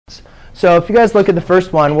So if you guys look at the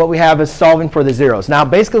first one, what we have is solving for the zeros. Now,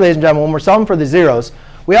 basically, ladies and gentlemen, when we're solving for the zeros,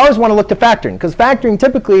 we always want to look to factoring, because factoring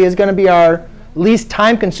typically is going to be our least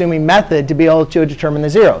time-consuming method to be able to determine the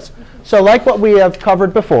zeros. So like what we have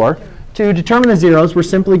covered before, to determine the zeros, we're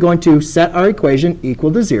simply going to set our equation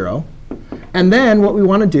equal to 0. And then what we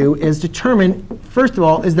want to do is determine, first of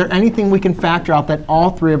all, is there anything we can factor out that all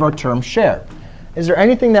three of our terms share? Is there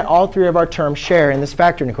anything that all three of our terms share in this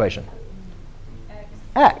factoring equation?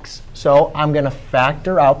 X. So I'm going to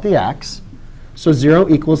factor out the x. So 0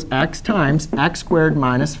 equals x times x squared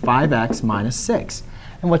minus 5x minus 6.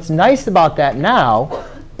 And what's nice about that now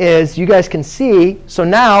is you guys can see, so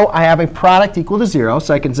now I have a product equal to 0.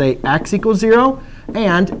 So I can say x equals 0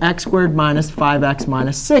 and x squared minus 5x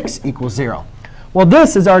minus 6 equals 0. Well,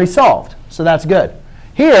 this is already solved, so that's good.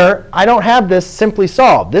 Here, I don't have this simply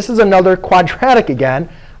solved. This is another quadratic again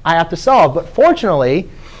I have to solve. But fortunately,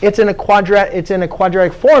 it's in a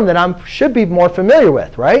quadratic form that I should be more familiar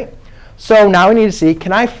with, right? So now we need to see,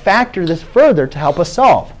 can I factor this further to help us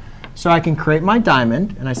solve? So I can create my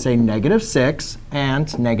diamond, and I say -6 and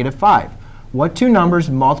 -5. What two numbers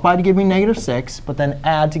multiply to give me -6, but then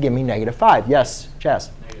add to give me -5? Yes, Chaz?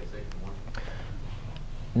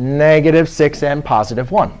 -6 and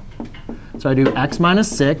 +1. So I do x minus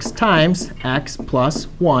 6 times x plus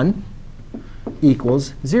 1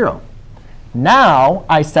 equals 0. Now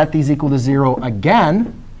I set these equal to 0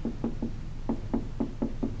 again.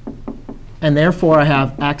 And therefore, I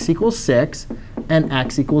have x equals 6 and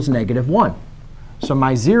x equals -1. So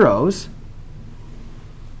my zeros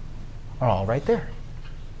are all right there.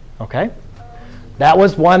 OK? That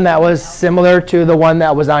was one that was similar to the one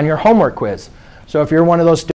that was on your homework quiz. So if you're one of those students